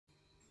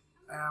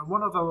And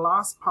one of the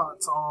last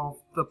parts of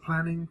the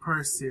planning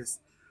process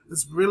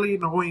is really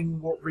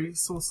knowing what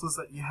resources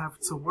that you have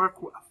to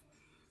work with.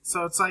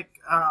 So it's like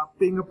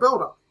being a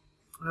builder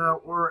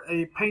or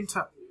a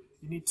painter.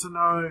 You need to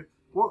know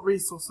what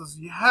resources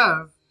you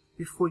have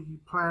before you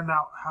plan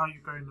out how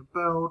you're going to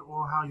build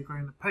or how you're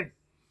going to paint.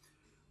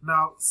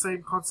 Now,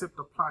 same concept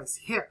applies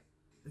here,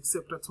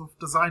 except it's with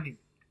designing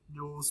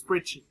your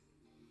spreadsheet.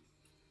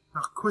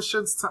 Now,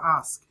 questions to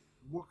ask.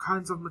 What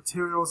kinds of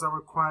materials are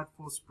required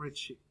for a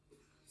spreadsheet?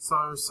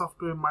 So,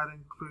 software might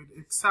include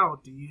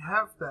Excel. Do you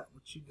have that?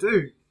 Which you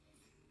do.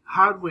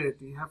 Hardware.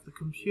 Do you have the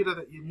computer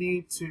that you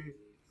need to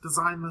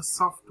design the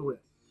software?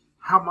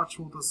 How much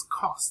will this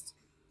cost?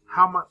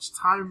 How much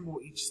time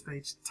will each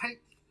stage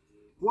take?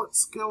 What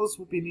skills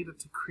will be needed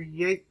to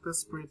create the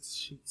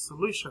spreadsheet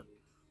solution?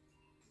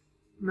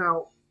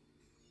 Now,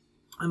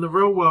 in the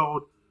real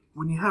world,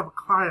 when you have a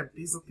client,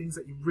 these are things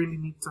that you really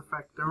need to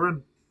factor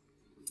in.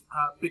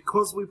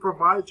 Because we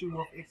provide you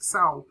with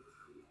Excel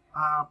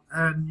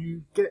and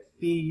you get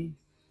the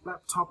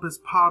laptop as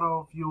part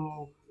of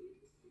your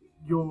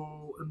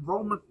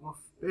enrollment with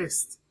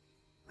BEST,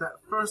 that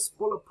first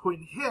bullet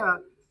point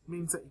here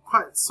means that you're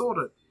quite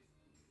sorted.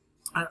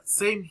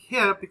 Same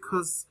here,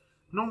 because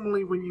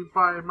normally when you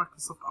buy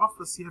Microsoft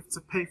Office, you have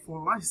to pay for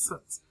a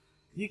license.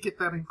 You get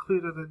that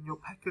included in your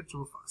package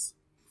with us.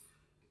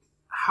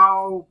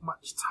 How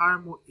much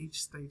time will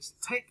each stage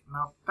take?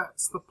 Now,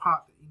 that's the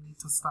part that you need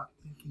to start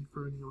thinking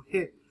through in your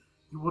head.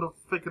 You would have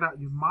figured out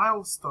your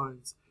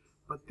milestones,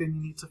 but then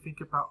you need to think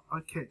about,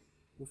 okay,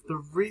 with the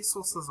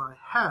resources I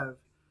have,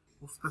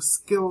 with the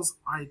skills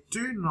I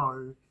do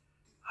know,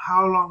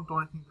 how long do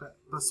I think that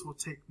this will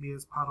take me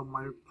as part of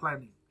my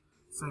planning?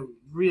 So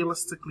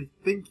realistically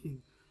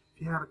thinking,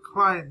 if you had a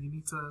client, you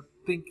need to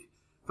think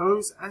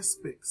those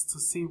aspects to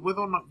see whether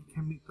or not you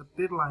can meet the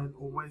deadline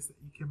or ways that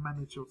you can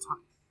manage your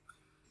time.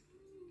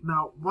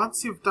 Now,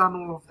 once you've done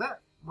all of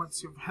that,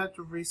 once you've had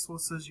your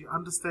resources, you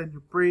understand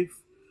your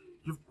brief,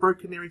 you've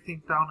broken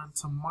everything down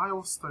into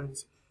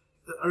milestones,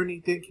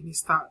 only then can you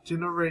start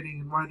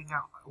generating and writing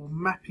out or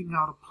mapping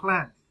out a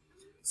plan.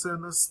 So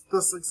in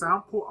this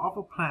example of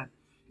a plan,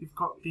 you've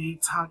got the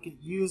target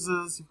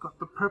users, you've got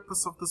the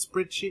purpose of the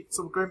spreadsheet.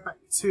 So we're going back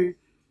to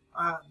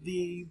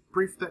the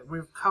brief that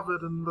we've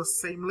covered in the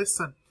same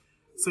lesson.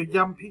 So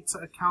Yum Pizza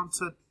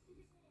accountant,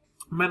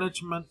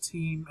 management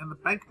team, and the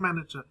bank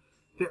manager,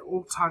 they're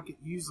all target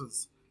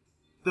users.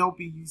 They'll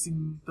be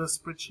using the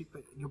spreadsheet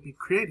that you'll be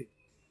creating.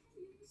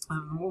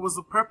 And what was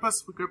the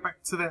purpose? We go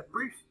back to that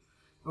brief.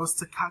 It was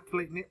to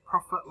calculate net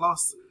profit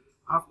loss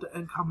after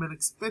income and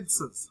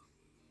expenses.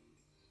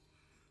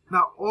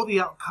 Now, all the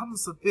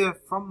outcomes are there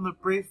from the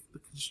brief. The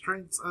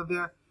constraints are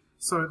there.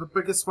 So the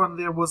biggest one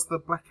there was the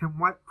black and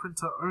white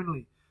printer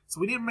only. So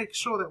we need to make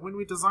sure that when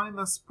we design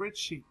the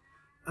spreadsheet,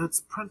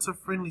 it's printer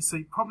friendly. So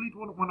you probably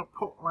wouldn't want to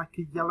put like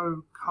a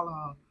yellow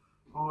color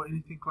or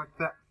anything like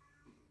that.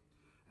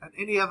 And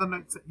any other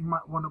notes that you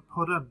might want to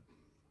put in.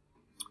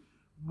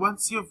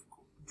 Once you've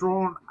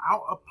drawn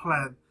out a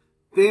plan,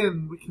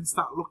 then we can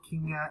start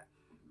looking at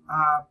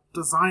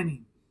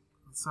designing.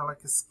 So like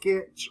a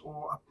sketch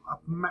or a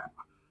map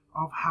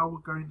of how we're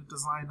going to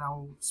design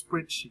our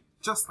spreadsheet.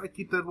 Just like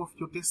you did with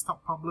your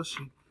desktop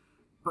publishing,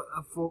 but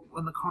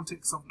in the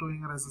context of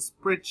doing it as a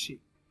spreadsheet.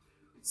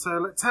 So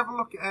let's have a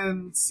look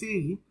and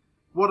see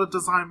what a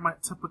design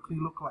might typically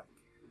look like.